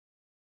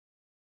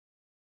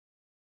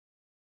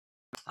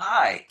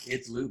Hi,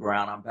 it's Lou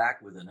Brown. I'm back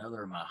with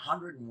another of my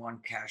 101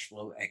 cash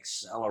flow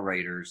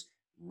accelerators.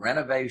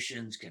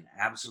 Renovations can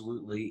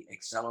absolutely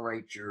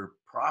accelerate your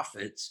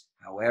profits.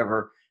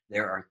 However,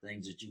 there are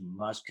things that you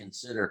must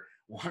consider.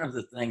 One of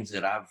the things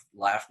that I've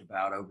laughed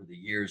about over the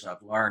years,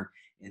 I've learned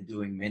in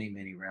doing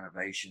many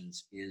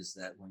renovations is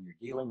that when you're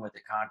dealing with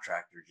the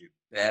contractors, you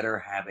better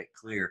have it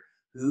clear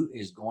who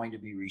is going to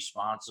be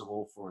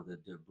responsible for the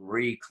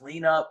debris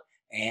cleanup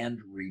and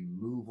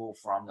removal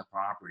from the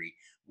property.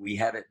 We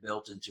have it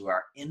built into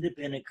our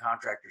independent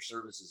contractor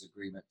services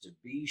agreement to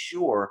be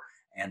sure,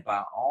 and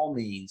by all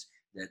means,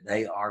 that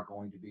they are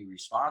going to be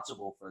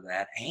responsible for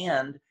that,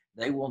 and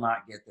they will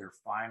not get their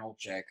final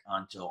check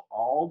until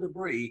all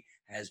debris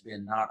has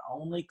been not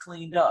only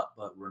cleaned up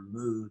but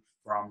removed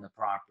from the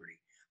property.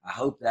 I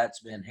hope that's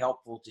been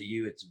helpful to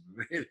you.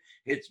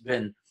 It's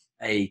been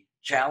a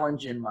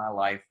challenge in my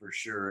life for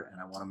sure, and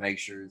I want to make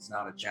sure it's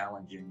not a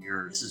challenge in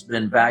yours. This has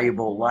been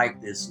valuable.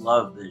 Like this,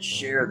 love this,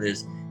 share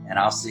this, and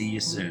I'll see you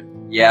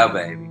soon. Yeah,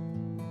 baby.